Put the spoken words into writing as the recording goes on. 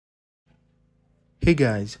Hey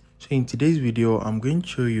guys, so in today's video I'm going to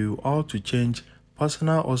show you how to change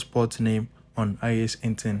personal hotspot name on iOS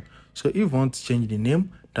 18. So if you want to change the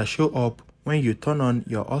name that show up when you turn on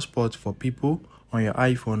your hotspot for people on your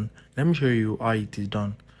iPhone, let me show you how it is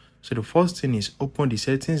done. So the first thing is open the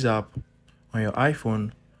settings app on your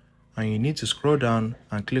iPhone and you need to scroll down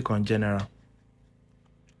and click on general.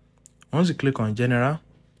 Once you click on general,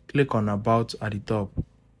 click on about at the top.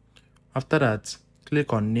 After that,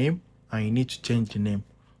 click on name and you need to change the name.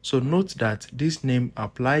 So note that this name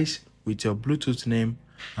applies with your Bluetooth name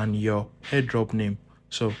and your AirDrop name.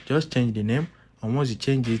 So just change the name, and once you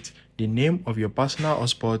change it, the name of your personal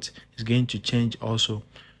hotspot is going to change also.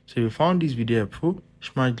 So if you found this video helpful,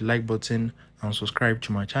 smash the like button and subscribe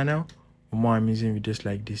to my channel for more amazing videos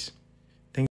like this.